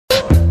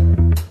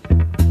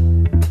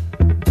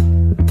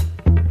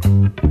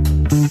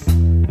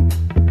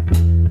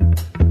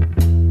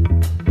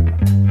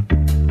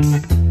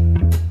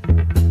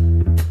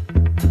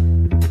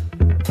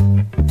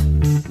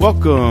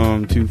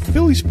Welcome to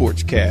Philly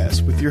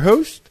Sportscast with your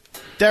host,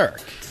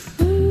 Derek.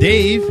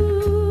 Dave.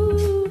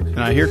 And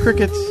I hear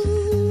crickets.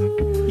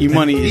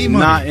 E-Money is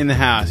not in the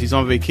house. He's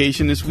on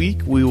vacation this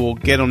week. We will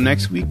get him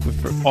next week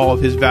with all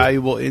of his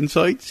valuable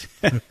insights.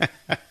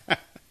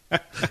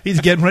 He's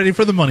getting ready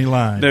for the money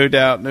line. No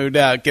doubt, no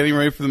doubt. Getting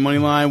ready for the money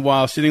line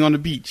while sitting on the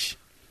beach.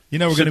 You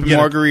know, we're going to get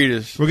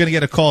margaritas. We're going to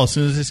get a call as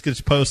soon as this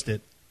gets posted.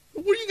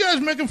 What are you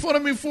guys making fun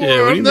of me for?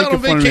 Yeah, I'm not on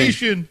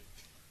vacation.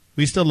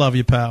 We still love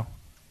you, pal.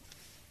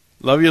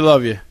 Love you,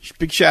 love you.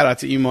 Big shout out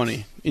to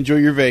E-Money. Enjoy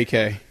your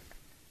vacay.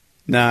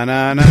 Na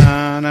na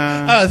na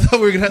na. I thought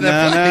we were going to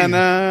have that playing.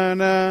 Na na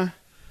na.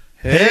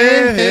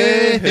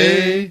 Hey,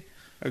 hey,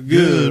 hey.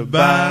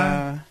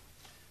 Goodbye.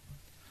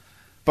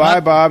 Bye,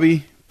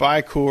 Bobby.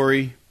 Bye,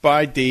 Corey.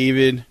 Bye,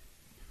 David.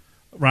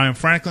 Ryan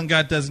Franklin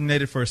got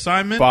designated for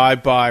assignment.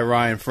 Bye,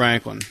 Ryan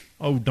Franklin.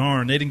 Oh,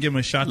 darn. They didn't give him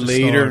a shot to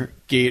Later.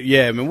 start.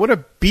 Yeah, man, what a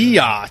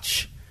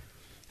biatch.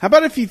 How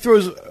about if he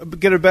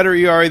get a better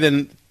ERA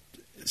than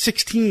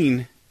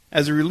 16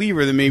 as a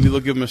reliever, then maybe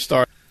they'll give him a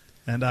start.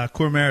 And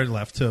Cormier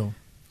left, too.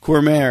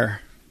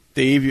 Cormier.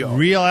 Dave.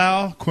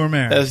 Real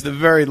Cormier. That's the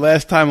very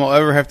last time I'll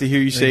ever have to hear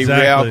you say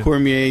exactly. Real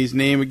Cormier's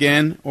name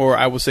again, or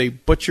I will say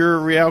butcher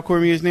Real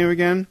Cormier's name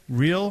again.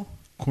 Real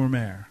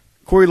Cormier.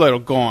 Corey Lytle,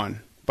 gone.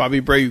 Bobby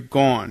Abreu,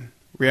 gone.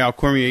 Real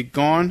Cormier,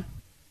 gone.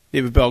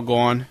 David Bell,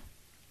 gone.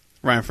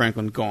 Ryan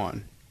Franklin,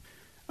 gone.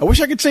 I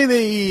wish I could say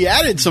they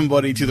added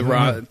somebody to the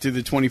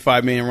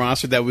 25-man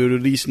roster that we would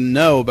at least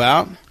know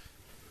about.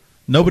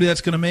 Nobody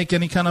that's going to make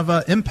any kind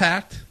of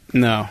impact.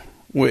 No,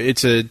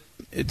 it's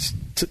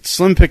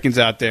slim pickings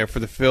out there for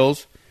the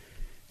Phils,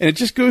 and it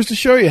just goes to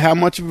show you how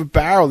much of a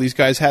barrel these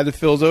guys had the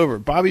Phils over.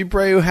 Bobby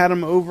Abreu had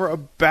them over a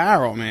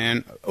barrel,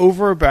 man,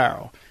 over a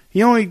barrel.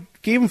 He only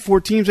gave them 4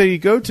 teams that he'd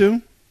go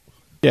to.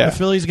 Yeah, the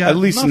Phillies got at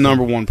least nothing. The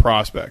number one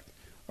prospect.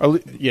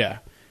 Yeah,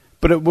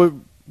 but it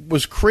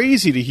was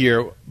crazy to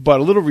hear, but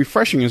a little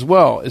refreshing as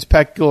well, is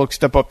Pat Gillick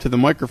step up to the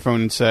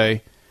microphone and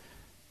say,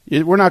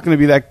 we're not going to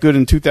be that good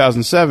in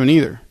 2007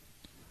 either.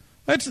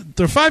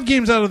 They're 5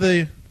 games out of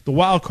the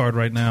wild card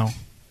right now.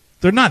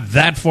 They're not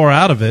that far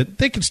out of it.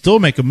 They can still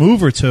make a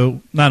move or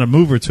two. Not a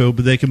move or two,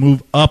 but they can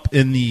move up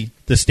in the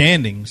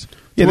standings.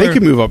 Yeah, they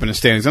can move up in the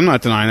standings. I'm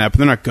not denying that, but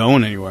they're not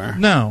going anywhere.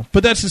 No,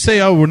 but that's to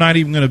say, we're not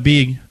even going to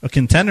be a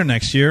contender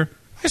next year.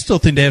 I still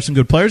think they have some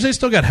good players. They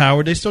still got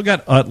Howard. They still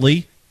got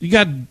Utley. You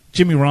got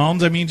Jimmy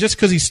Rollins. I mean, just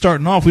because he's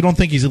starting off, we don't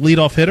think he's a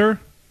leadoff hitter.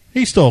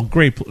 He's still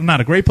not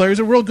a great player. He's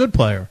a real good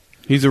player.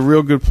 He's a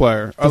real good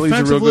player. Utley's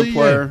a real good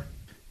player. Yeah.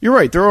 You're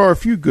right. There are a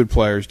few good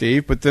players,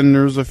 Dave, but then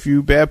there's a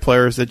few bad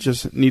players that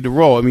just need to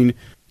roll. I mean,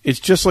 it's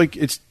just like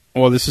this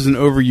is an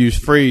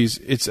overused phrase.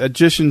 It's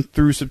addition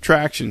through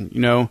subtraction. You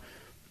know,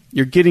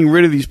 you're getting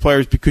rid of these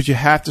players because you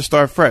have to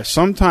start fresh.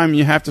 Sometime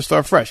you have to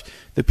start fresh.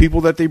 The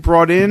people that they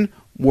brought in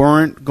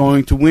weren't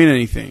going to win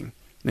anything.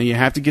 Now you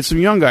have to get some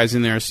young guys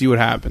in there and see what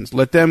happens.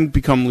 Let them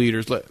become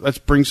leaders. Let's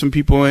bring some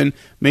people in,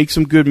 make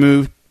some good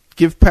moves,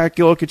 give Pat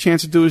Gillick a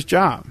chance to do his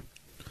job.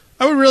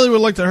 I would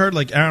like to hear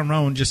like Aaron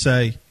Rowan just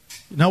say,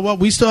 you know what,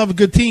 we still have a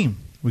good team.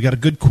 We got a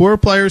good core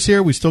of players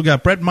here. We still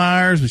got Brett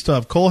Myers. We still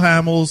have Cole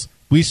Hamels.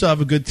 We still have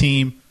a good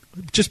team.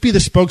 Just be the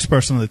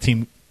spokesperson of the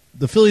team.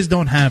 The Phillies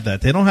don't have that.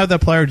 They don't have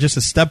that player just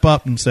to step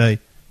up and say,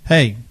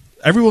 hey,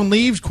 everyone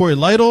leaves. Corey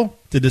Lytle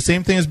did the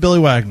same thing as Billy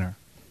Wagner.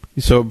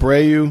 So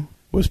Abreu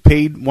was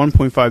paid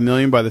 $1.5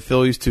 million by the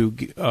Phillies to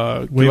give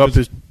up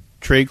his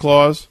trade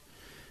clause,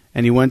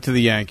 and he went to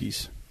the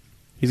Yankees.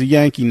 He's a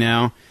Yankee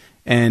now,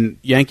 and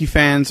Yankee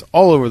fans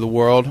all over the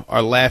world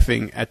are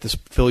laughing at this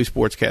Philly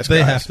Sportscast guys.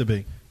 They have to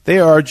be. They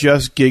are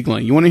just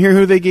giggling. You want to hear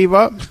who they gave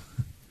up?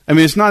 I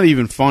mean, it's not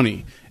even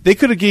funny. They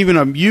could have given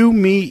up you,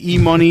 me,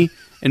 E-Money,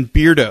 and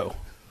Beardo.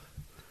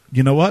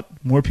 You know what?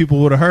 More people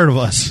would have heard of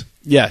us.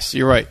 Yes,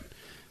 you're right.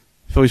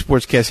 Philly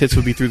Sportscast hits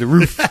would be through the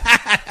roof.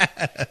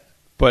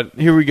 But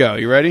here we go.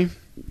 You ready?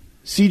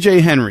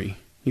 C.J. Henry.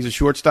 He's a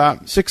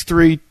shortstop,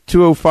 6'3",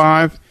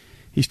 205.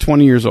 He's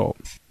 20 years old.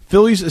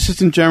 Phillies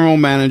assistant general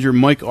manager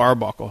Mike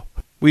Arbuckle.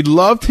 We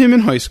loved him in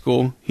high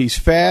school. He's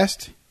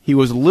fast. He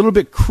was a little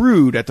bit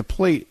crude at the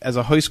plate as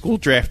a high school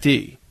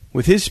draftee.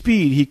 With his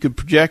speed, he could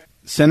project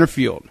center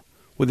field.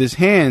 With his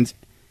hands,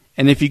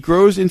 and if he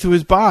grows into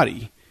his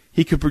body,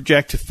 he could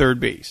project to third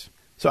base.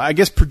 So I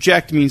guess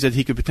project means that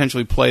he could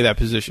potentially play that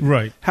position.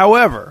 Right.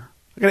 However,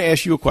 I got to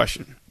ask you a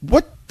question.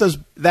 What does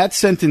that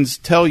sentence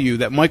tell you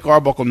that Mike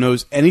Arbuckle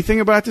knows anything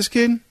about this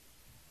kid?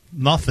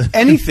 Nothing.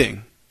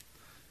 Anything.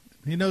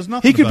 He knows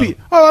nothing. He could be.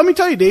 Oh, let me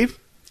tell you, Dave.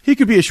 He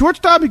could be a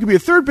shortstop. He could be a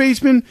third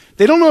baseman.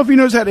 They don't know if he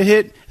knows how to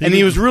hit, and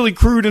he was really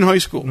crude in high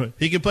school.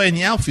 He could play in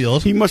the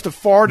outfield. He must have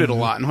farted a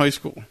lot in high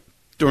school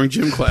during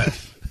gym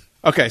class.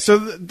 Okay, so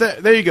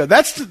there you go.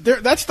 That's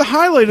the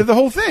highlight of the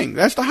whole thing.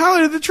 That's the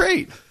highlight of the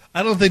trade.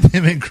 I don't think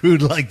they meant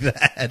crude like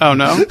that. Oh,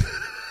 no?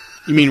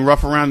 You mean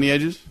rough around the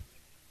edges?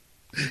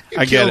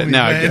 I get it.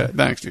 Now I get it.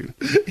 Thanks, dude.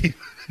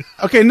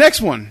 Okay,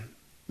 next one.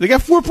 They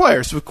got 4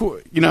 players. So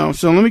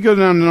let me go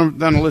down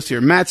the list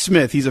here. Matt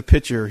Smith, he's a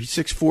pitcher. He's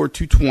 6'4",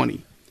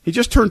 220. He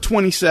just turned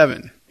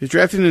 27. He was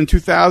drafted in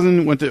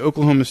 2000, went to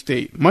Oklahoma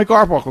State. Mike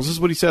Arbuckle, this is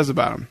what he says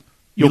about him.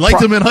 You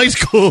liked him in high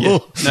school. Yeah,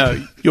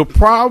 no, you'll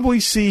probably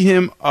see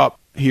him up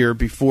here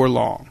before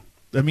long.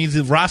 That means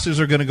the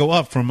rosters are going to go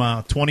up from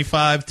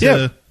 25 to...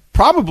 Yeah,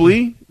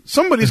 probably.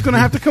 Somebody's going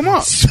to have to come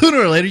up. Sooner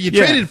or later, you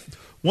traded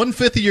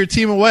 1/5 of your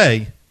team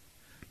away.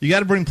 You got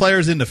to bring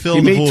players in to fill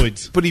the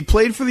voids. But he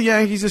played for the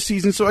Yankees this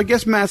season, so I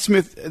guess Matt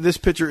Smith, this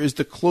pitcher, is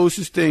the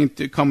closest thing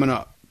to coming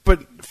up.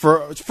 But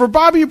for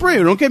Bobby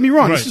Abreu, don't get me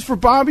wrong. Right. This is for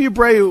Bobby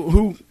Abreu,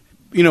 who,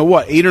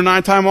 8 or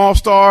 9-time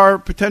All-Star,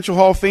 potential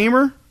Hall of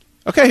Famer.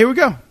 Okay, here we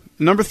go.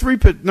 Number three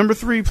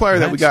player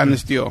that we got in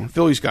this deal.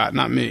 Phillies got,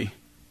 not me.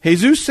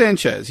 Jesus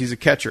Sanchez. He's a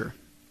catcher.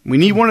 We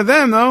need one of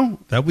them, though.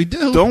 That we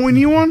do. Don't we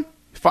need one?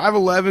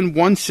 5'11",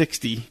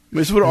 160.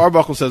 This is what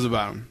Arbuckle says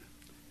about him.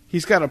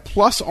 He's got a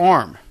plus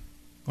arm.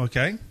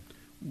 Okay.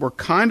 We're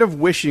kind of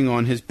wishing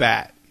on his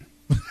bat.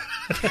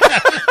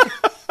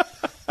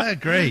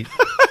 Great.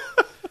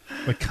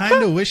 We're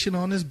kind of wishing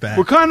on his bat.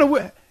 We're kind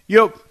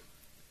of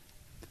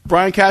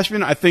Brian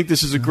Cashman, I think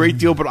this is a great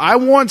deal, but I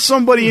want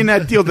somebody in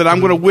that deal that I'm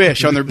going to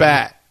wish on their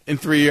bat in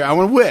 3 years. I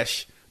want to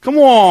wish. Come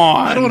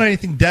on. I don't want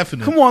anything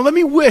definite. Come on, let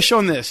me wish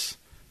on this.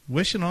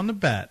 Wishing on the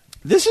bat.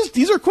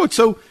 These are quotes.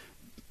 So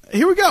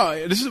here we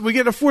go. We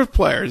get a fourth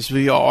player. This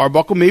is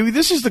Arbuckle. Maybe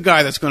this is the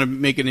guy that's going to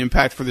make an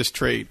impact for this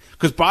trade.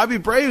 Because Bobby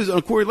Abreu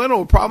and Corey Little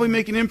will probably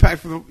make an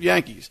impact for the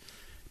Yankees.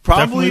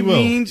 Probably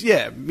means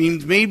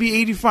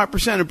maybe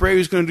 85% of Abreu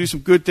is going to do some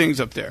good things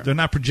up there. They're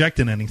not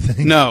projecting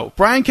anything. No.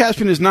 Brian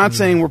Cashman is not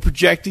saying we're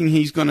projecting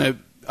he's going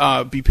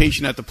to be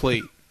patient at the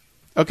plate.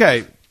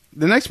 Okay.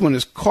 The next one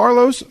is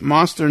Carlos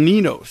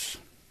Monsterninos.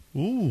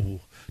 Ooh.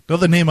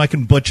 Another name I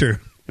can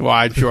butcher. Well,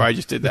 I'm sure I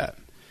just did that.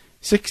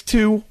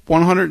 6'2",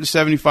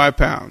 175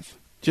 pounds.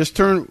 Just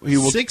turned.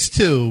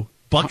 6'2",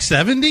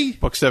 $170?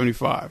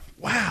 $175.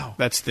 Wow.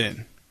 That's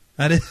thin.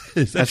 That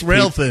is. That's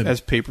rail thin.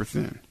 That's paper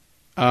thin.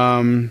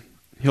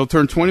 He'll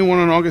turn 21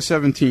 on August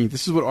 17th.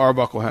 This is what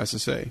Arbuckle has to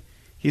say.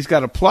 He's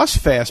got a plus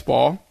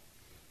fastball,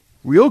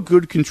 real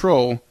good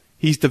control.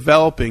 He's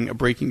developing a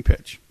breaking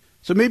pitch.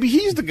 So maybe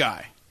he's the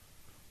guy.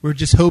 We're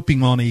just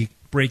hoping on a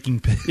breaking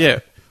pitch. Yeah.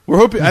 We're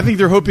hoping. I think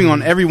they're hoping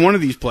on every one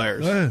of these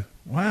players.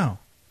 Wow.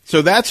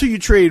 So that's who you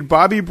trade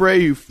Bobby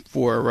Abreu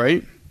for,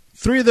 right?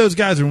 3 of those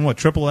guys are in what,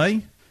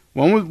 AAA?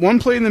 One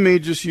played in the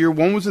majors this year.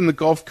 One was in the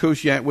Gulf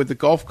Coast with the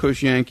Gulf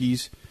Coast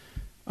Yankees.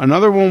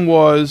 Another one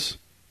was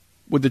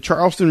with the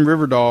Charleston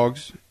River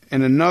Dogs,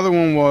 and another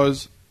one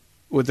was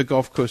with the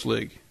Gulf Coast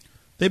League.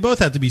 They both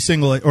have to be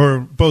single A, or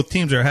both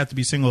teams have to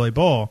be single A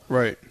ball.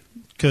 Right.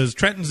 Because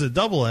Trenton's a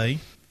double A.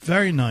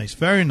 Very nice,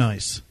 very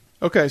nice.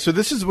 Okay, so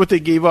this is what they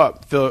gave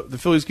up. The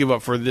Phillies gave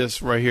up for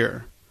this right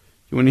here.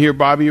 You want to hear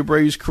Bobby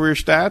Abreu's career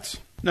stats?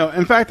 No,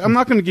 in fact, I'm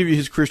not going to give you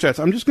his career stats.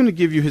 I'm just going to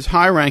give you his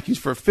high rankings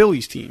for a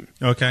Phillies team.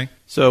 Okay.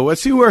 So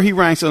let's see where he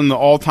ranks on the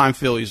all-time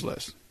Phillies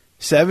list.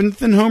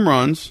 7th in home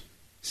runs,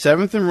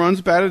 7th in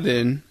runs batted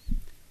in,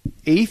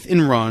 8th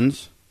in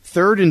runs,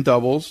 3rd in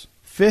doubles,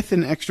 5th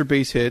in extra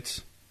base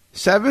hits,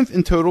 7th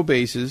in total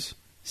bases,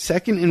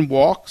 2nd in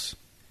walks,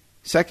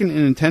 2nd in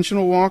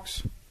intentional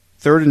walks,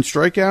 3rd in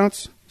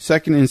strikeouts,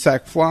 2nd in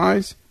sac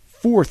flies,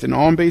 4th in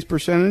on-base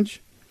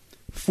percentage,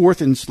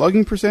 4th in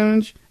slugging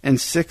percentage, and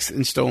 6th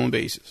in stolen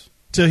bases.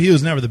 So he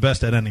was never the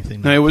best at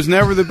anything. Now, he was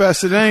never the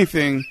best at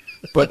anything,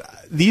 but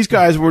these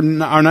guys are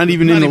not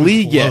even in the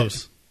league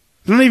yet.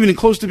 They're not even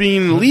close to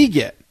being in the league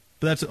yet.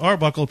 But that's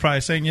Arbuckle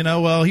probably saying,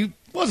 he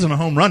wasn't a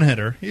home run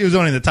hitter. He was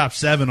only in the top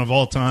 7 of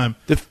all time.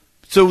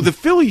 So the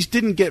Phillies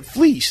didn't get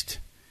fleeced.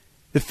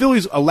 The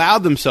Phillies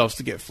allowed themselves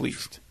to get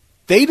fleeced.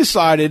 They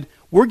decided,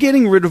 we're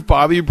getting rid of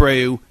Bobby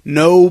Abreu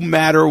no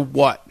matter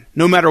what.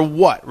 No matter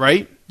what,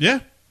 right? Yeah.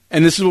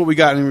 And this is what we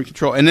got in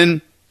control. And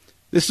then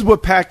this is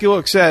what Pat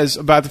Gillick says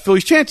about the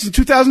Phillies' chances in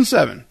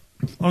 2007.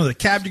 Oh, the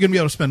cap, you're going to be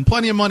able to spend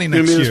plenty of money next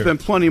year. You're going to be able to spend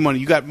plenty of money.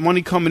 You got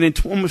money coming in,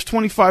 almost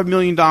 $25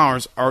 million.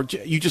 Or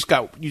you just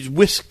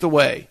whisked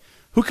away.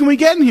 Who can we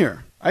get in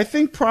here? I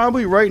think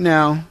probably right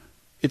now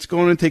it's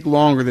going to take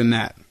longer than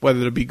that, whether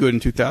it'll be good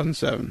in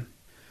 2007.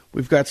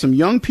 We've got some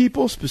young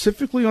people,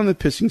 specifically on the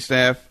pitching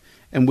staff,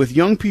 and with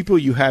young people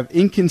you have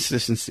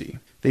inconsistency.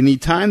 They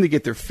need time to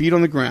get their feet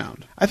on the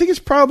ground. I think it's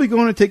probably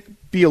going to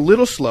be a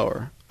little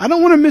slower. I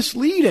don't want to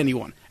mislead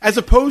anyone, as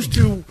opposed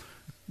to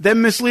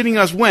them misleading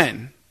us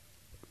when?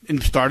 In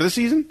the start of the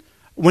season?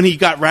 When he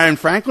got Ryan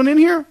Franklin in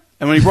here?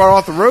 And when he brought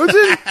off the roads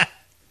in?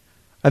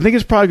 I think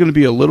it's probably going to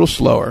be a little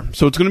slower.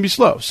 So it's going to be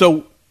slow.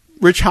 So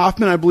Rich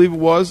Hoffman, I believe it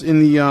was,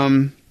 in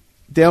the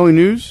Daily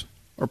News,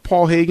 or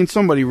Paul Hagen,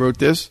 somebody wrote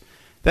this,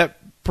 that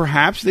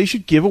perhaps they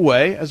should give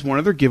away, as one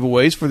of their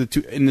giveaways for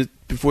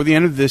before the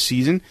end of this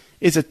season,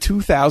 is a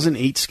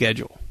 2008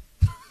 schedule.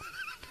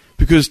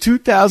 Because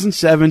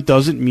 2007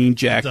 doesn't mean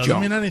jack junk.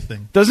 Doesn't mean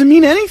anything. Doesn't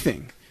mean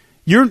anything.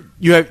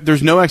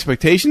 There's no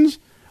expectations.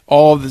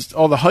 All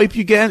the hype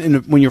you get,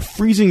 and when you're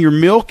freezing your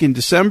milk in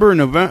December,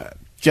 November,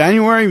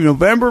 January,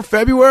 November,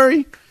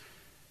 February,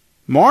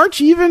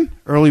 March, even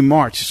early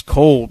March is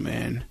cold,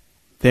 man.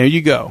 There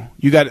you go.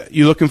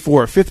 You're looking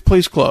for a 5th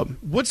place club.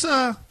 What's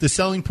the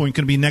selling point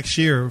going to be next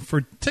year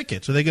for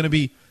tickets? Are they going to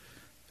be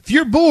If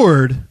you're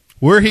bored,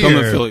 we're here. Come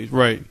to Philly,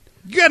 right.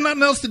 You got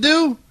nothing else to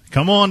do?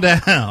 Come on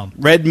down.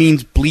 Red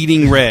means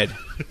bleeding red.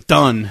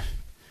 Done.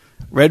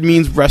 Red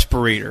means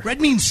respirator. Red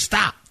means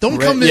stop. Don't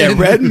come in. Yeah,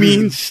 red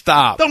means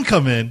stop. Don't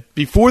come in.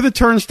 Before the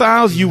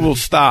turnstiles, you will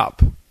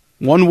stop.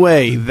 One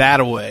way,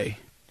 that way.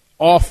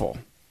 Awful.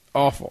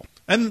 Awful.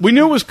 And we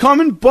knew it was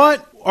coming,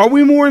 but are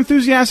we more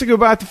enthusiastic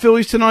about the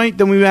Phillies tonight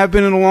than we have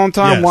been in a long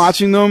time Yes.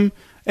 watching them?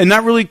 And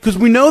not really, because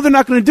we know they're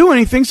not going to do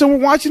anything, so we're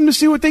watching them to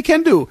see what they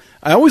can do.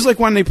 I always like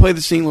when they play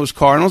the St. Louis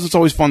Cardinals. It's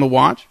always fun to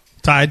watch.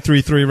 tied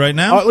 3-3 right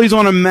now. Utley's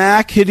on a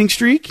Mac hitting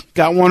streak.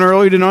 Got one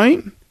early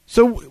tonight.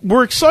 So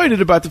we're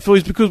excited about the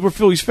Phillies because we're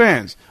Phillies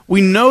fans.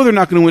 We know they're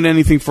not going to win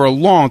anything for a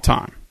long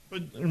time.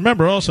 But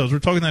remember also, as we're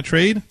talking that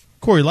trade,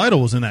 Corey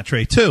Lytle was in that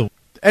trade too.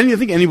 And I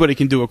think anybody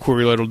can do what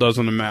Corey Lytle does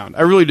on the mound.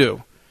 I really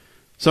do.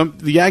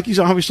 The Yankees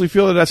obviously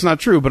feel that that's not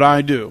true, but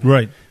I do.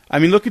 Right. I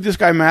mean, look at this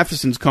guy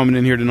Matheson's coming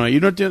in here tonight.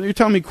 You're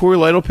telling me Corey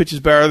Lytle pitches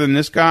better than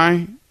this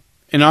guy?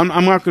 And I'm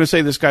not going to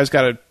say this guy's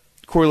got a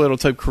Corey Lytle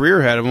type career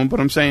ahead of him, but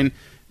I'm saying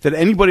that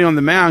anybody on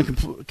the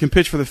mound can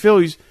pitch for the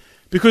Phillies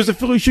because the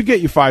Phillies should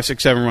get you 5,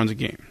 6, 7 runs a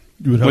game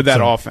with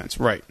that offense,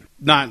 right?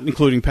 Not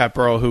including Pat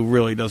Burrell, who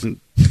really doesn't.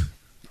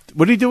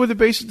 What did he do with the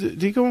bases?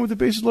 Did he go in with the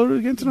bases loaded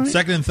again tonight?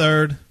 Second and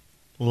third,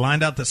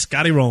 lined out to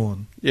Scotty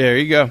Rowland. Yeah, there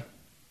you go.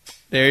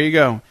 There you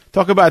go.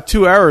 Talk about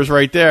 2 errors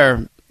right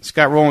there.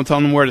 Scott Rowland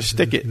telling him where to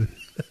stick it.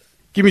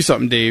 Give me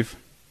something, Dave.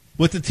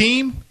 With the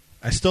team,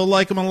 I still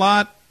like them a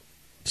lot.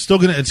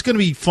 It's gonna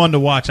be fun to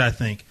watch, I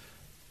think.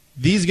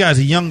 These guys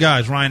are young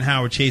guys, Ryan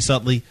Howard, Chase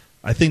Utley.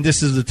 I think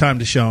this is the time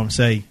to show them,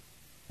 say,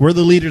 we're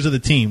the leaders of the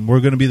team. We're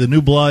going to be the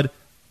new blood.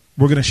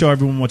 We're going to show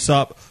everyone what's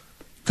up.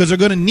 Because they're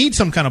going to need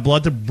some kind of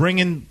blood to bring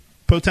in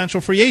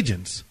potential free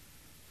agents.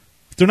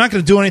 If they're not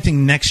going to do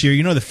anything next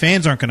year, the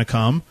fans aren't going to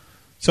come.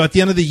 So at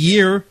the end of the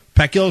year,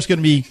 Pat Gillick's going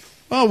to be,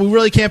 we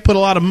really can't put a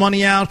lot of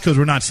money out because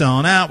we're not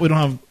selling out. We don't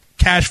have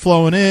cash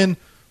flowing in.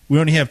 We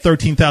only have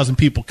 13,000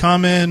 people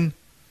coming.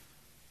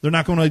 They're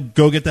not going to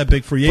go get that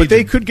big free agent. But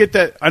they could get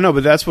that. I know,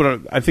 but that's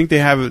what I think they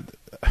have.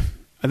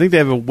 I think they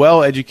have a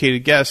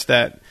well-educated guess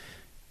that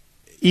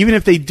even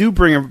if they do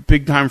bring a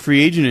big-time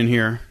free agent in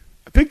here,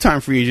 a big-time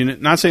free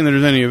agent, not saying that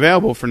there's any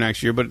available for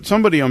next year, but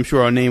somebody I'm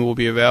sure our name will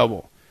be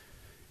available.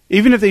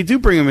 Even if they do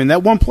bring him in,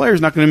 that one player is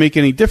not going to make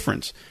any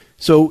difference.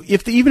 So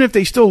even if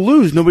they still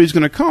lose, nobody's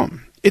going to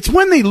come. It's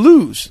when they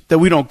lose that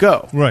we don't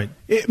go. Right.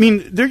 I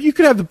mean, you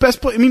could have the best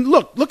play. I mean,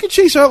 look at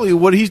Chase Utley,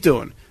 what he's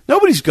doing.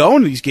 Nobody's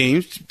going to these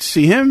games to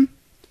see him.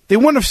 They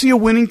want to see a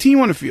winning team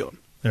on the field.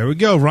 There we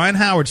go. Ryan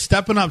Howard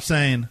stepping up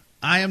saying,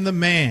 I am the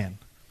man.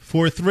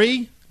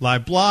 4-3,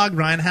 live blog,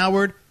 Ryan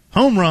Howard,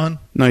 home run.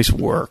 Nice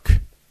work.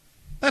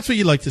 That's what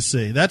you like to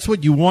see. That's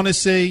what you want to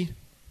see.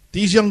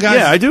 These young guys.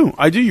 Yeah,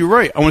 I do. You're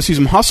right. I want to see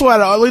some hustle out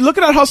of Utley. Look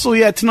at that hustle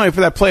he had tonight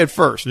for that play at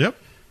first. Yep.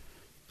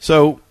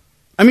 So,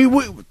 I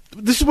mean,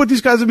 this is what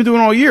these guys have been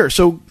doing all year.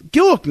 So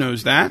Gillick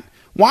knows that.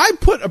 Why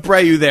put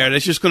Abreu there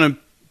that's just going to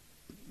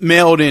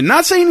mail it in?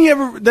 Not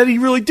saying that he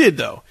really did,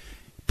 though.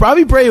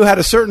 Probably Abreu had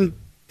a certain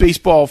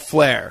baseball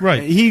flair.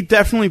 Right. He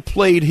definitely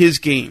played his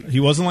game. He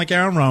wasn't like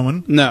Aaron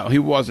Rowan. No, he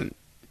wasn't.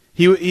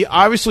 He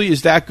obviously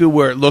is that good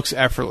where it looks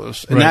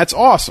effortless, and Right. that's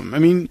awesome. I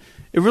mean,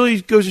 it really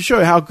goes to show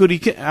you how good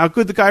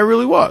the guy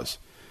really was.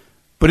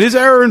 But his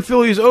era in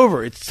Philly is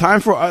over. It's time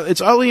for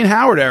it's Utley and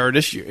Howard era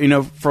this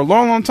year. For a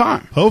long, long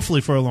time. Hopefully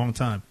for a long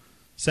time.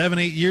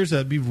 7-8 years,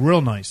 that'd be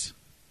real nice.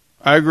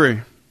 I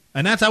agree.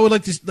 And I would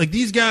like to like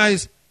these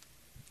guys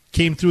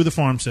came through the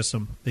farm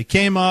system. They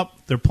came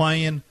up, they're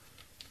playing.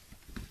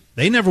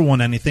 They never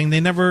won anything. They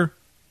never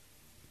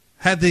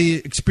had the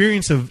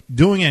experience of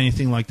doing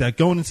anything like that,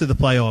 going into the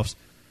playoffs,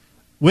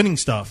 winning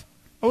stuff.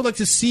 I would like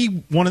to see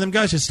one of them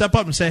guys just step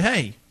up and say,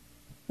 hey,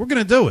 we're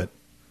going to do it.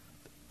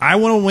 I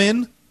want to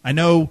win. I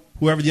know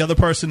whoever the other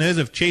person is,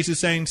 if Chase is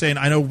saying,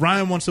 I know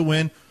Ryan wants to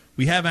win.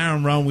 We have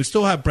Aaron Rowan. We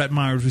still have Brett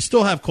Myers. We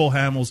still have Cole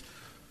Hamels.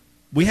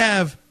 We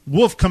have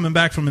Wolf coming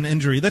back from an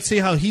injury. Let's see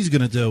how he's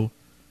going to do.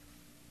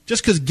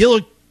 Just because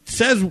Gillick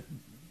says,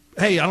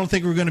 hey, I don't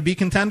think we're going to be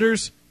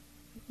contenders,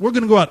 we're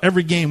going to go out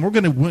every game. We're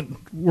going to win.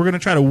 We're going to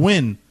try to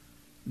win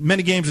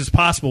many games as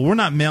possible. We're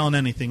not mailing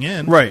anything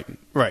in. Right.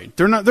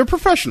 They're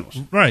professionals.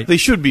 Right. They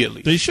should be, at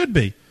least. They should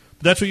be.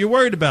 But that's what you're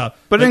worried about.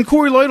 But then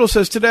Corey Lytle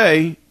says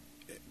today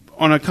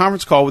on a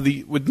conference call with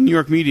the New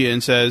York media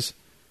and says,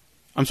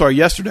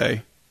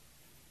 yesterday,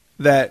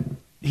 that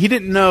he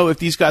didn't know if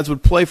these guys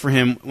would play for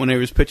him when he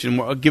was pitching,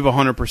 give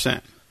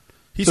 100%.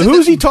 So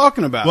who's he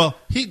talking about? Well,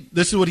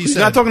 this is what he said. He's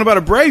not talking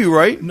about Abreu,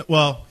 right?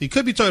 Well, he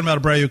could be talking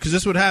about Abreu because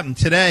this would happen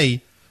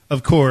today,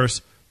 of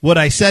course. What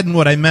I said and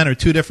what I meant are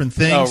two different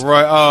things. Oh,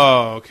 right.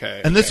 Oh,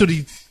 okay. And this is what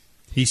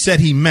he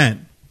said he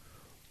meant.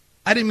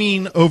 I didn't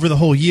mean over the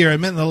whole year. I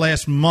meant in the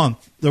last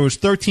month. There was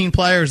 13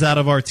 players out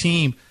of our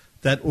team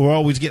that were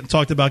always getting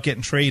talked about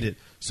getting traded.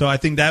 So I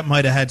think that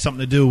might have had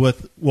something to do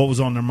with what was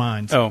on their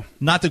minds. Oh.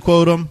 Not to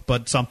quote him,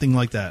 but something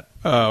like that.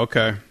 Oh,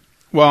 okay.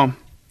 Well,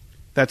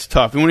 that's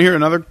tough. You want to hear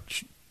another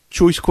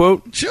choice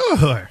quote?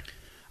 Sure.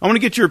 I want to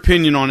get your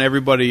opinion on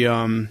everybody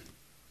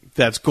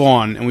that's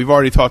gone, and we've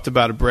already talked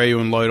about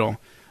Abreu and Lytle.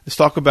 Let's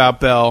talk about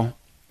Bell.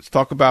 Let's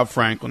talk about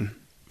Franklin.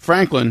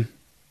 Franklin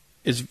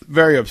is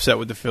very upset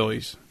with the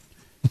Phillies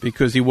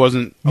because he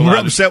wasn't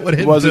upset with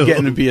him wasn't too.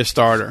 getting to be a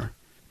starter.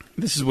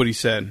 This is what he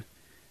said.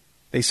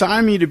 They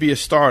signed me to be a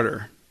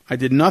starter. I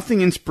did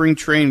nothing in spring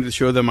training to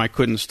show them I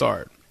couldn't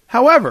start.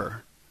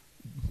 However,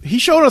 he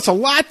showed us a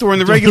lot during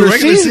the regular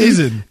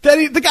season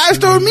that the guy's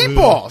throwing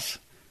meatballs.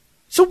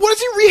 So what is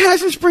he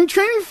rehashing spring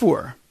training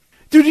for?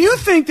 Dude, do you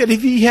think that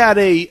if he had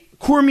a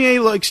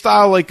Cormier-like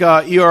style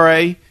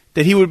ERA,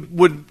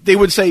 that they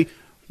would say,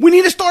 we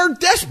need a starter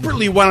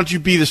desperately, why don't you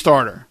be the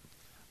starter?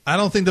 I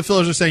don't think the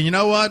Phillies are saying, you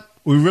know what?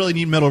 We really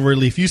need middle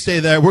relief. You stay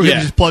there. We're going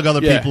to just plug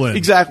other people in.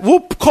 Exactly.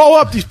 We'll call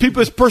up these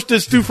people. This person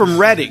that's due from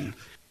Reading.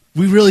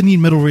 We really need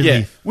middle relief.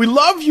 Yeah. We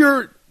love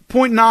your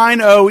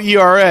 .90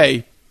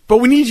 ERA, but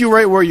we need you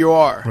right where you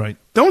are. Right.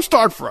 Don't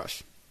start for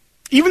us.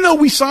 Even though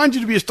we signed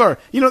you to be a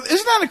starter. You know, isn't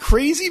that a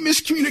crazy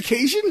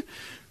miscommunication?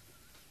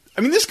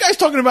 I mean, this guy's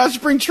talking about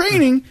spring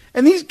training,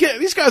 and these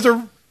guys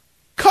are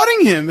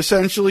cutting him,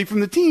 essentially, from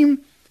the team,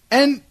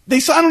 and they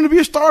signed him to be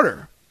a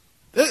starter.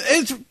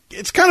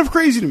 It's kind of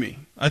crazy to me.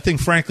 I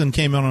think Franklin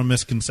came out on a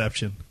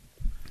misconception.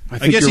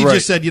 I guess he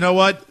just said, you know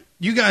what?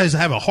 You guys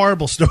have a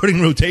horrible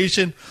starting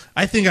rotation.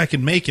 I think I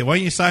can make it. Why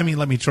don't you sign me and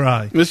let me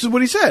try? This is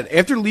what he said.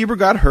 After Lieber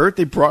got hurt,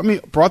 they brought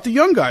the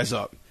young guys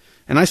up.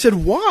 And I said,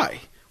 why?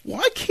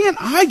 Why can't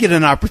I get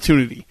an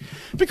opportunity?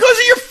 Because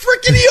of your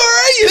freaking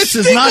ERA. This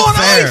is not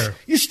fair. Ice.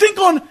 You stink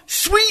on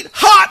sweet,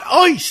 hot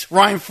ice,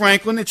 Ryan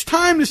Franklin. It's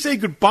time to say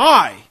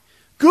goodbye.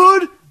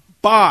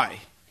 Goodbye.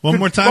 One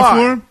more time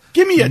for him?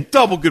 Give me a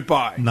double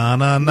goodbye. Na,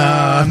 na,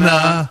 na,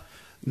 na.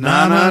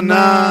 Na, na,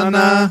 na,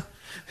 na.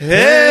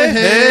 Hey,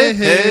 hey,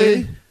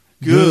 hey.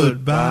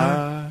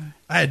 Goodbye.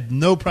 I had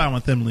no problem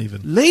with him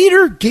leaving.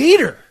 Later,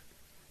 Gator.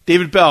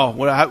 David Bell,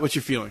 what's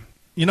your feeling?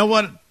 You know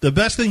what? The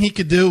best thing he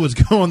could do was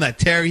go on that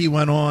tear he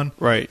went on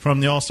from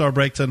the All-Star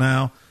break to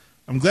now.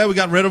 I'm glad we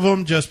got rid of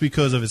him just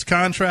because of his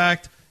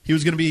contract. He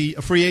was going to be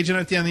a free agent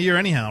at the end of the year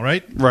anyhow,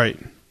 right? Right.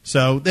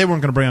 So they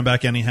weren't going to bring him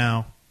back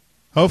anyhow.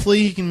 Hopefully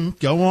he can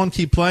go on,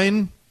 keep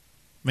playing,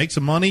 make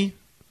some money.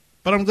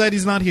 But I'm glad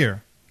he's not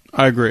here.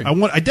 I agree.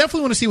 I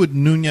definitely want to see what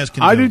Nunez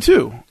can do. I do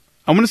too.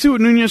 I want to see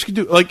what Nunez can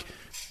do. Like,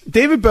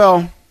 David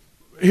Bell,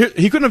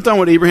 he couldn't have done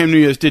what Abraham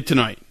Nunez did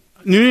tonight.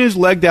 Nunez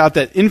legged out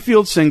that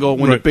infield single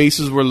when the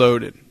bases were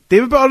loaded.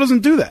 David Bell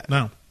doesn't do that.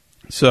 No.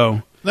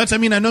 So I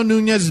know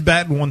Nunez is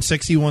batting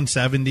 160,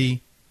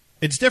 170.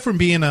 It's different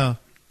being a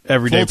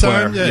everyday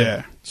player.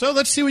 Yeah. So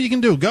let's see what you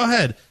can do. Go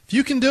ahead. If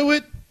you can do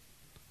it,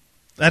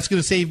 that's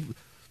going to save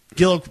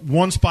Gillick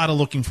one spot of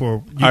looking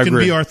for. You can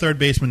be our third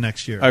baseman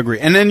next year. I agree.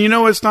 And then,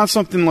 it's not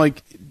something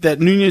like that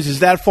Nunez is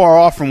that far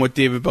off from what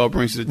David Bell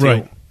brings to the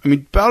table. Right. I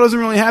mean, Bell doesn't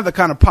really have the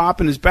kind of pop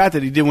in his bat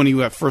that he did when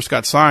he first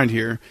got signed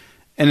here.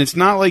 And it's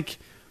not like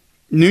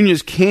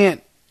Nunez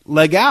can't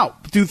leg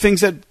out, do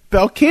things that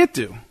Bell can't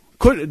do.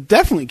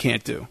 Definitely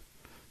can't do.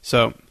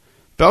 So,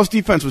 Bell's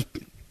defense was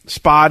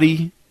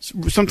spotty,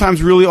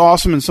 sometimes really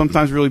awesome and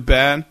sometimes really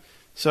bad.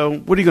 So,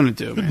 what are you going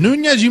to do, man?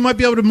 Nunez, you might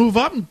be able to move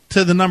up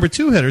to the number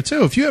 2 hitter,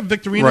 too. If you have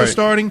Victorino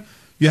starting,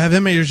 you have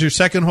him as your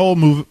second hole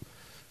move.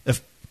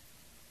 If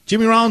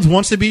Jimmy Rollins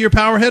wants to be your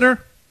power hitter,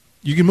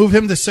 you can move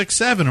him to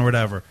 6-7 or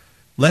whatever.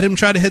 Let him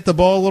try to hit the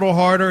ball a little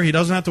harder. He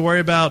doesn't have to worry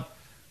about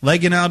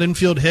legging out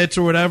infield hits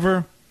or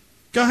whatever.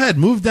 Go ahead,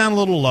 move down a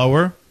little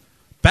lower.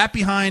 Bat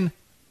behind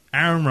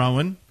Aaron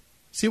Rowan.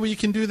 See what you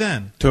can do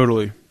then.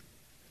 Totally.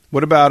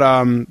 What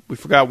about, we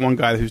forgot one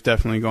guy who's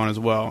definitely gone as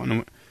well,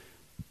 and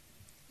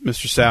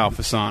Mr. Sal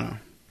Fasano.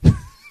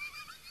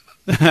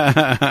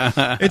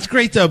 It's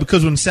great, though,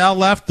 because when Sal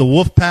left, the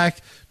Wolfpack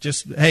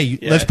just,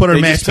 let's put our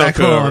mask back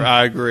on.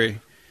 I agree.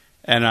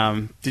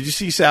 And did you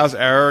see Sal's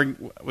error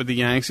with the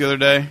Yanks the other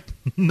day?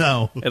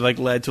 No. It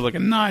led to a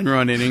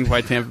 9-run inning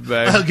by Tampa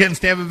Bay.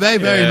 Against Tampa Bay?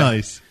 Very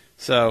nice.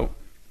 So,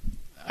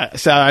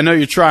 Sal, I know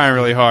you're trying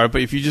really hard,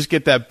 but if you just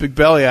get that big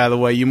belly out of the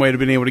way, you might have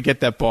been able to get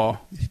that ball.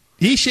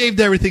 He shaved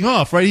everything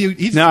off, right?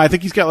 No, I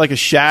think he's got a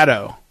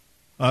shadow.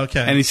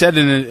 Okay. And he said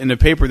in the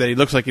paper that he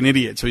looks like an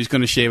idiot, so he's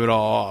going to shave it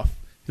all off.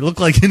 You look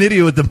like an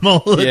idiot with the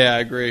mullet. Yeah, I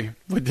agree.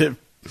 With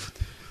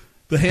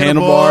the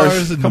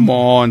handlebars. Come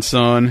on,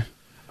 son.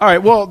 All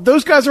right, well,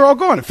 those guys are all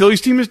gone. The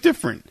Phillies team is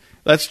different.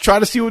 Let's try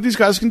to see what these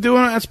guys can do,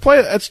 and let's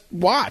play. Let's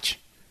watch.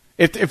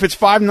 If it's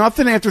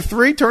 5-0 after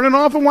 3, turn it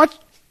off and watch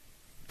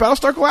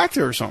Battlestar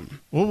Galactica or something.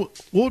 Well,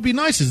 what would be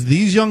nice is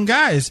these young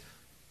guys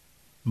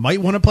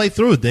might want to play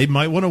through it. They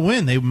might want to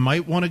win. They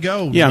might want to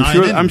go. Yeah,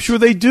 I'm sure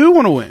they do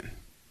want to win.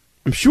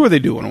 I'm sure they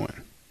do want to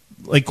win.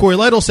 Like Corey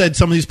Lytle said,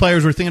 some of these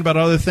players were thinking about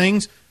other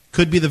things.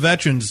 Could be the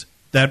veterans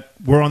that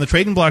were on the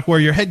trading block where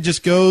your head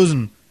just goes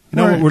and,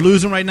 we're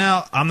losing right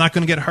now. I'm not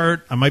going to get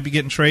hurt. I might be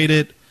getting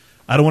traded.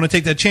 I don't want to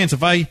take that chance.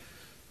 If I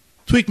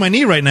tweak my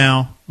knee right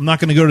now, I'm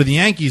not going to go to the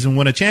Yankees and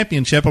win a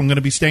championship. I'm going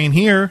to be staying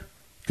here,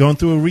 going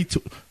through a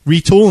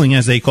retooling,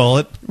 as they call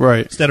it,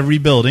 right, instead of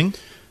rebuilding.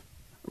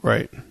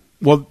 Right.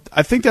 Well,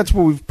 I think that's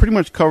where we've pretty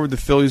much covered the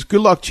Phillies. Good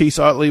luck, Chase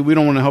Utley. We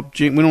don't want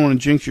to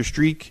jinx your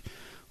streak.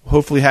 We'll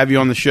hopefully have you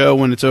on the show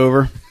when it's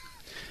over.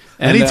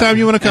 And, anytime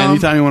you want to come.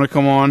 Anytime you want to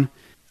come on.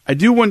 I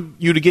do want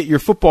you to get your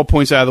football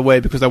points out of the way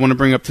because I want to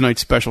bring up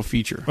tonight's special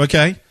feature.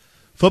 Okay.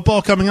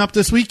 Football coming up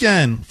this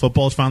weekend.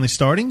 Football is finally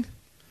starting.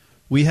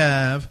 We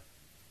have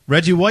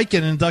Reggie White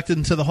getting inducted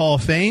into the Hall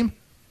of Fame,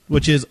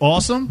 which is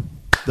awesome.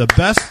 The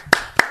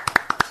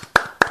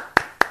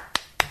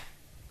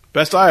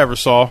Best I ever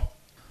saw.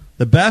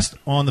 The best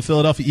on the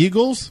Philadelphia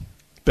Eagles.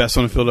 Best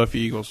on the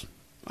Philadelphia Eagles.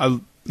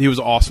 He was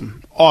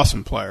awesome.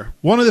 Awesome player.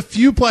 One of the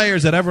few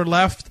players that ever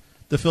left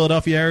the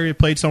Philadelphia area,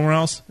 played somewhere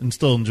else, and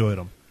still enjoyed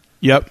him.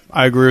 Yep,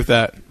 I agree with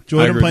that.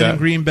 Enjoyed him playing in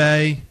Green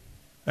Bay.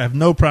 I have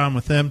no problem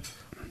with him.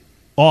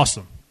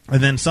 Awesome.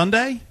 And then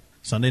Sunday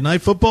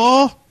Night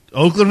Football,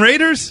 Oakland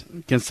Raiders.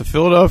 Against the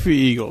Philadelphia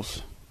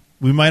Eagles.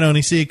 We might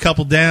only see a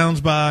couple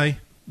downs by...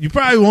 You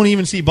probably won't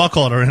even see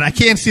Buckhalter, and I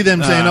can't see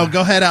them saying, "Oh,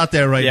 go ahead out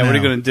there right now." Yeah, what are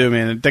you going to do,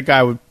 man? That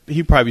guy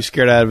he'd probably be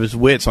scared out of his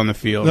wits on the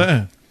field.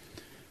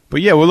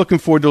 But yeah, we're looking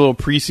forward to a little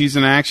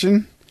preseason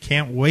action.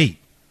 Can't wait.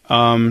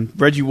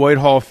 Reggie White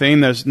Hall of Fame.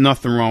 There's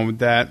nothing wrong with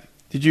that.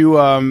 Did you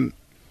happen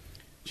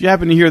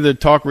to hear the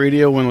talk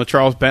radio when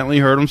LaCharles Bentley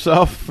hurt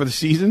himself for the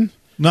season?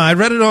 No, I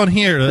read it on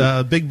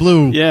here. Big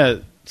Blue. Yeah,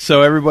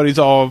 so everybody's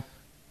all.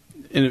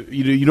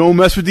 You don't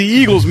mess with the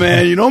Eagles,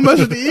 man. You don't mess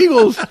with the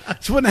Eagles.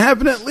 That's what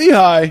happened at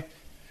Lehigh.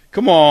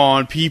 Come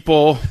on,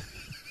 people.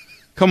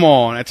 Come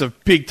on. That's a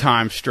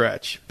big-time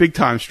stretch.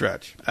 Big-time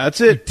stretch.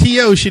 That's it.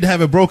 T.O. should have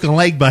a broken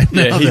leg by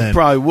now. Yeah, he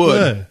probably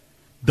would. Yeah.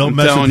 Don't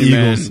mess with the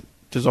Eagles. Man,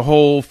 there's a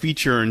whole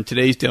feature in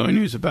today's Daily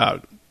News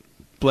about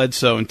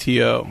Bledsoe and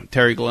T.O.,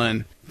 Terry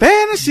Glenn.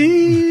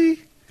 Fantasy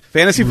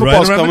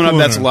football's coming up.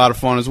 That's a lot of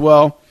fun as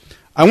well.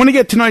 I want to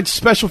get tonight's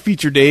special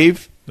feature,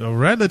 Dave. All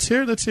right, let's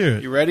hear it.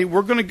 You ready?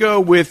 We're going to go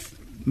with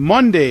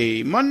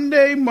Monday.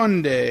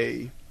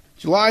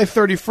 July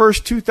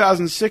 31st,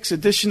 2006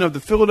 edition of the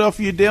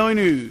Philadelphia Daily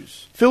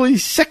News.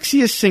 Philly's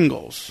sexiest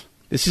singles.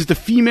 This is the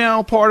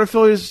female part of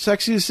Philly's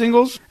sexiest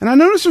singles. And I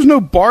noticed there's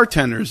no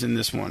bartenders in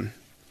this one.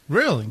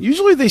 Really?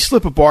 Usually they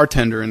slip a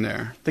bartender in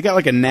there. They got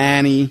like a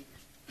nanny,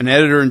 an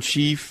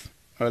editor-in-chief.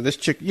 This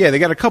chick, yeah, they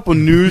got a couple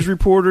news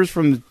reporters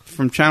from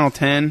Channel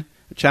 10,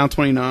 Channel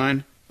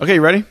 29. Okay,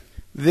 you ready?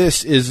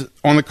 This is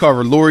on the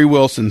cover, Lori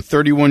Wilson,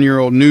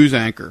 31-year-old news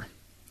anchor,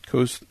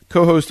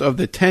 co-host of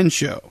The 10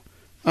 Show.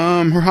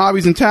 Her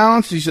hobbies and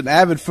talents. She's an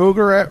avid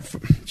photographer.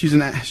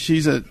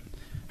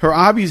 Her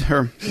hobbies.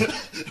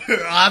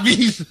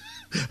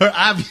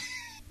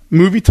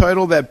 Movie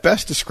title that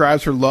best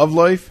describes her love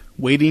life: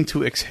 Waiting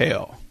to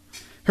Exhale.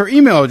 Her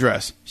email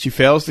address. She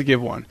fails to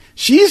give one.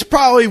 She's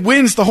probably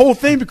wins the whole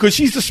thing because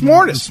she's the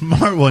smartest. The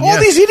smart one. All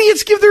these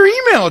idiots give their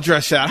email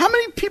address out. How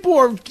many people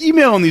are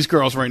emailing these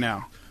girls right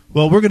now?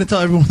 Well, we're going to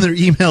tell everyone their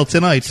email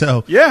tonight.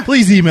 So yeah,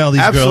 please email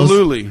these girls.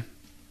 Absolutely.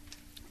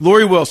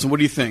 Lori Wilson. What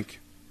do you think?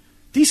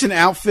 Decent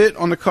outfit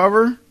on the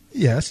cover.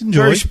 Yes,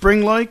 enjoy. Very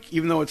spring-like,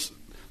 even though it's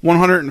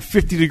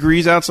 150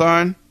 degrees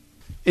outside.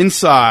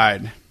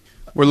 Inside,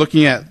 we're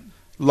looking at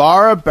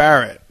Laura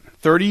Barrett,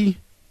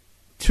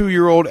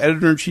 32-year-old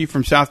editor-in-chief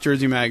from South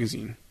Jersey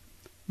Magazine.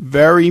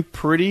 Very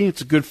pretty.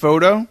 It's a good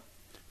photo.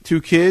 2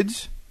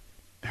 kids.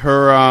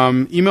 Her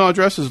email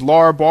address is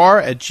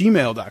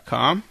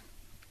laurabarr@gmail.com.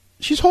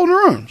 She's holding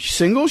her own. She's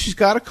single. She's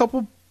got a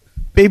couple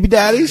baby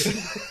daddies.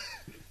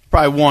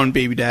 Probably one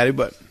baby daddy,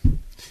 but...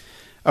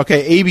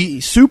 Okay, A.B.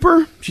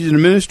 Super. She's an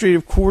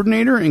administrative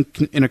coordinator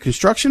in a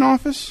construction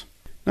office.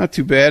 Not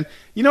too bad.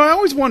 You know, I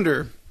always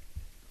wonder,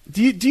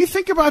 do you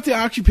think about the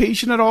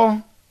occupation at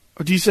all?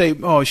 Or do you say,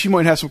 oh, she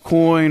might have some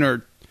coin,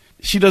 or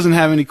she doesn't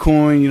have any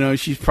coin, you know,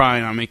 she's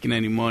probably not making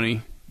any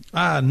money?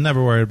 I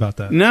never worried about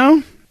that.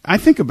 No? I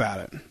think about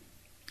it.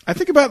 I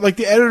think about, like,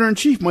 the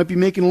editor-in-chief might be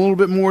making a little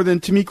bit more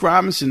than Tamik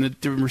Robinson,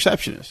 the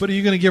receptionist. But are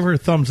you going to give her a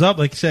thumbs up?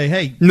 Like, say,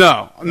 hey.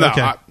 No.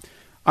 Okay.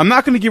 I'm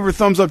not going to give her a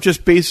thumbs up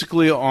just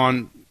basically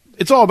on...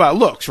 It's all about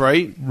looks,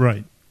 right?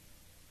 Right.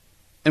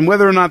 And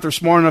whether or not they're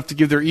smart enough to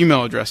give their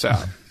email address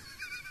out.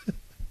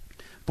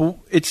 But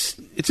it's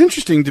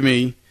interesting to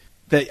me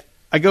that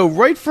I go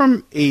right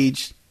from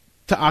age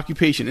to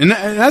occupation. And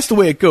that's the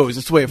way it goes.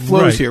 It's the way it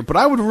flows here. But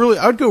I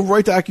would go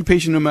right to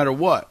occupation no matter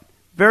what.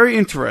 Very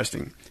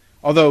interesting.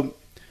 Although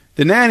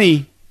the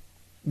nanny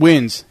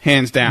wins,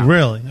 hands down.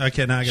 Really?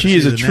 Okay, now I got to see She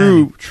is a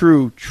true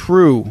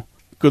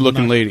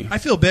good-looking lady. I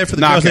feel bad for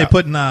the girls they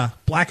put in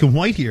black and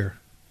white here.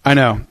 I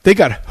know. They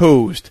got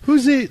hosed.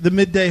 Who's the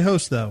midday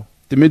host, though?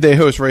 The midday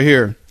host right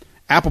here.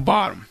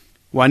 Applebottom.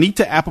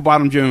 Juanita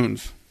Applebottom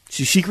Jones.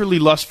 She secretly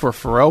lusts for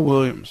Pharrell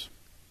Williams.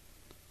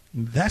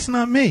 That's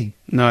not me.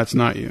 No, it's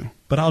not you.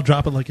 But I'll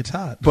drop it like it's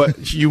hot.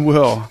 But you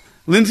will.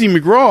 Lindsay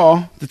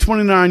McGraw, the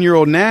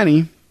 29-year-old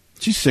nanny,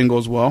 she's single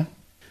as well.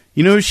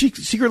 You know who she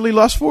secretly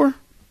lusts for?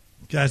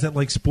 Guys that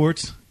like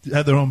sports,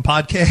 have their own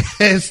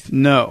podcast.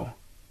 No.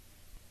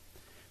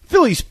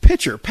 Phillies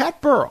pitcher, Pat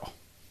Burrell.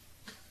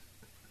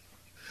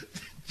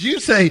 Did you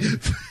say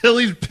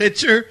Phillies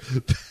pitcher,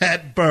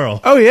 Pat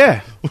Burrell? Oh,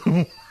 yeah.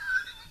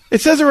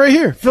 It says it right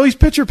here. Phillies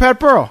pitcher,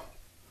 Pat Burrell.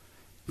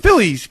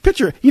 Phillies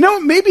pitcher. You know,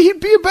 maybe he'd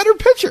be a better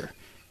pitcher.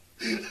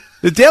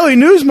 The Daily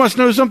News must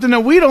know something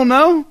that we don't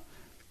know,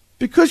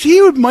 because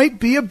he might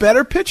be a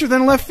better pitcher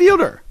than left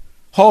fielder.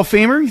 Hall of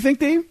Famer, you think,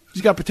 Dave?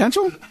 He's got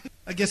potential.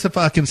 I guess if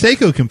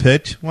Canseco can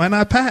pitch, why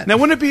not Pat? Now,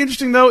 wouldn't it be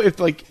interesting, though, if,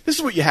 like, this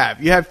is what you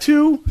have. You have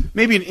two,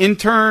 maybe an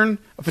intern,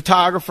 a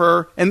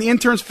photographer, and the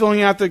intern's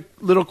filling out the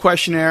little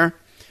questionnaire.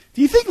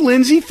 Do you think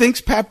Lindsay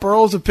thinks Pat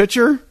Burrell is a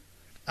pitcher?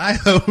 I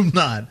hope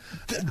not.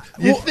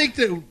 You think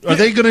that are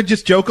they going to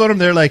just joke on him?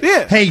 They're like,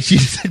 Yeah. "Hey, she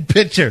said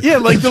pitcher." Yeah,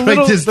 like the Let's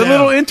write this down.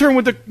 little intern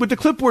with the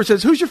clipboard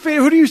says, "Who's your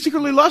favorite? Who do you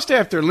secretly lust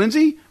after,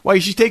 Lindsay? Why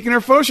she's taking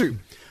her photo shoot?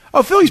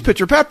 Oh, Phillies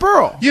pitcher Pat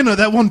Burrell. You know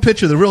that one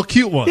pitcher, the real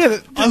cute one. Yeah,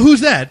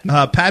 who's that?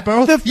 Pat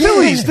Burrell. The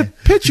Phillies, the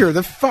pitcher,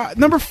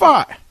 number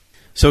 5."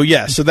 So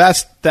yeah, so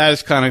that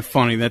is kind of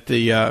funny that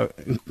the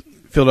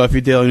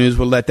Philadelphia Daily News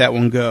would let that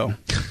one go.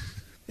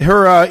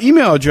 Her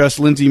email address,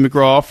 Lindsay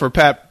McGraw, for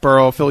Pat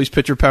Burrell, Phillies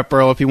pitcher Pat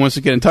Burrell, if he wants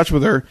to get in touch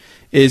with her,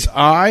 is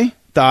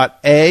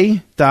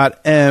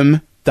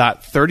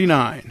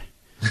i.a.m.39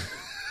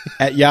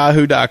 at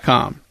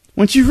yahoo.com.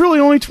 When she's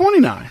really only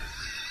 29.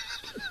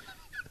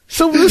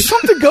 So there's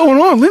something going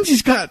on.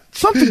 Lindsay's got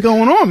something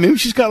going on. Maybe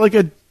she's got like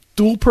a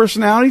dual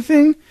personality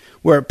thing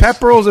where Pat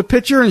Burrell's a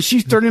pitcher and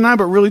she's 39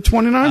 but really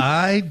 29.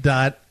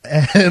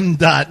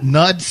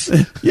 I.m.nuts.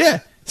 Yeah.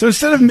 So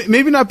instead of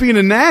maybe not being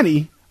a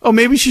nanny,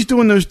 maybe she's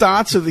doing those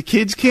dots so the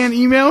kids can't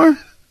email her?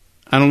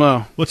 I don't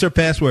know. What's her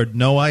password?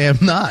 No, I am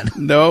not.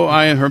 No,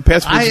 her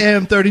password. I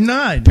am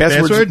 39.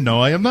 Password's Password?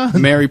 No, I am not.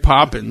 Mary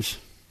Poppins.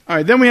 All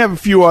right, then we have a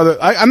few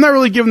other. I'm not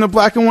really giving the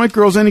black and white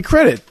girls any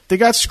credit. They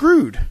got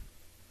screwed.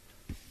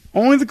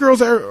 Only the girls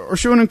that are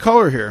shown in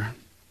color here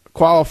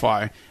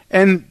qualify.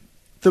 And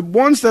the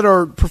ones that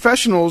are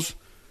professionals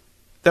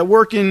that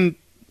work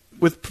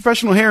with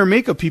professional hair and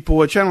makeup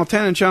people at Channel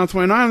 10 and Channel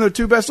 29 are the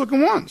two best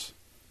looking ones.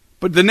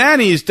 But the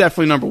nanny is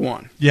definitely number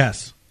 1.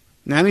 Yes.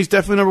 Nanny's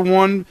definitely number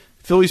 1.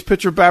 Phillies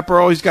pitcher Pat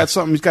Burrell, he's got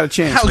something. He's got a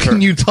chance. How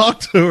can you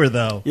talk to her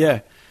though? Yeah,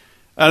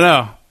 I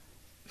know.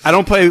 I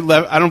don't play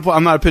left.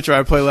 I'm not a pitcher.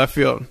 I play left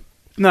field.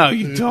 No,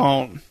 you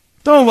don't.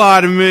 Don't lie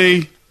to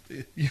me.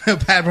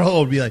 Pat Burrell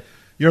would be like,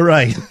 "You're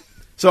right."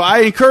 So I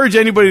encourage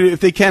anybody,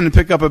 if they can, to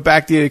pick up a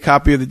backdated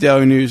copy of the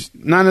Daily News,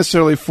 not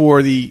necessarily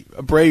for the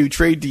Abreu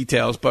trade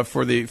details, but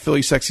for the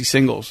Philly Sexy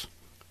Singles.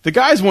 The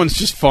guys one's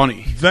just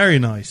funny. Very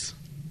nice.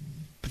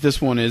 But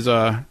this one is,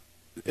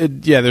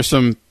 there's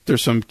some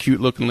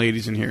cute looking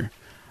ladies in here.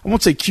 I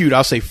won't say cute,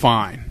 I'll say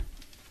fine.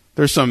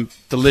 There's some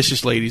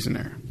delicious ladies in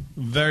there.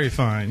 Very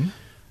fine.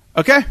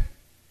 Okay.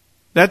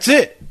 That's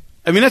it.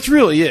 I mean, that's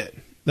really it.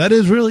 That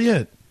is really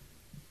it.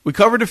 We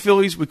covered the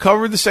Phillies. We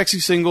covered the Sexy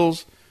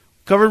Singles.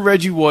 Covered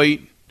Reggie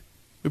White.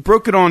 We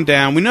broke it on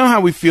down. We know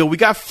how we feel. We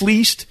got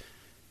fleeced.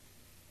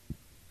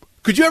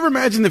 Could you ever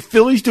imagine the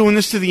Phillies doing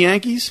this to the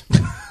Yankees?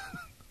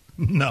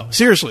 No.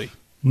 Seriously.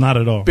 Not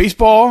at all.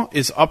 Baseball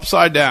is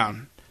upside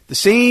down. The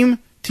same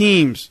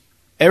teams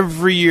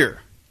every year.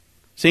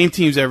 Same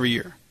teams every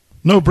year.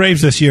 No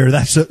Braves this year.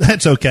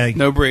 That's okay.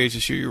 No Braves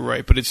this year. You're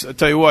right. But I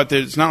tell you what,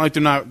 it's not like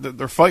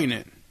they're fighting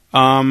it.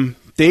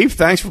 Dave,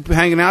 thanks for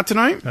hanging out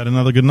tonight. Had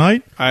another good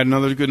night. I had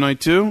another good night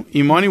too.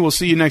 E-Money, we'll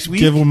see you next week.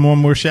 Give him one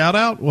more shout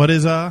out. What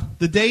is the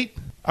date?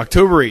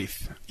 October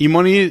 8th.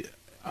 E-Money,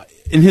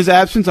 in his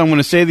absence, I'm going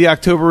to say the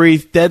October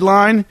 8th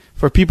deadline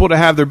for people to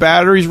have their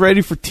batteries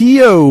ready for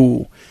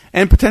T.O.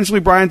 and potentially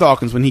Brian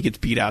Dawkins when he gets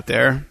beat out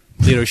there,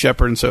 Lito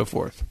Shepard and so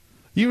forth.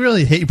 You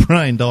really hate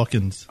Brian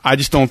Dawkins. I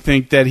just don't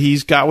think that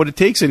he's got what it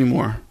takes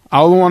anymore.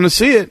 I want to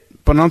see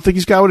it, but I don't think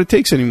he's got what it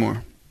takes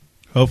anymore.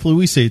 Hopefully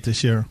we see it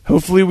this year.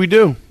 Hopefully we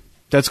do.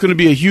 That's going to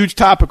be a huge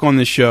topic on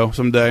this show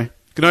someday.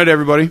 Good night,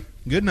 everybody.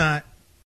 Good night.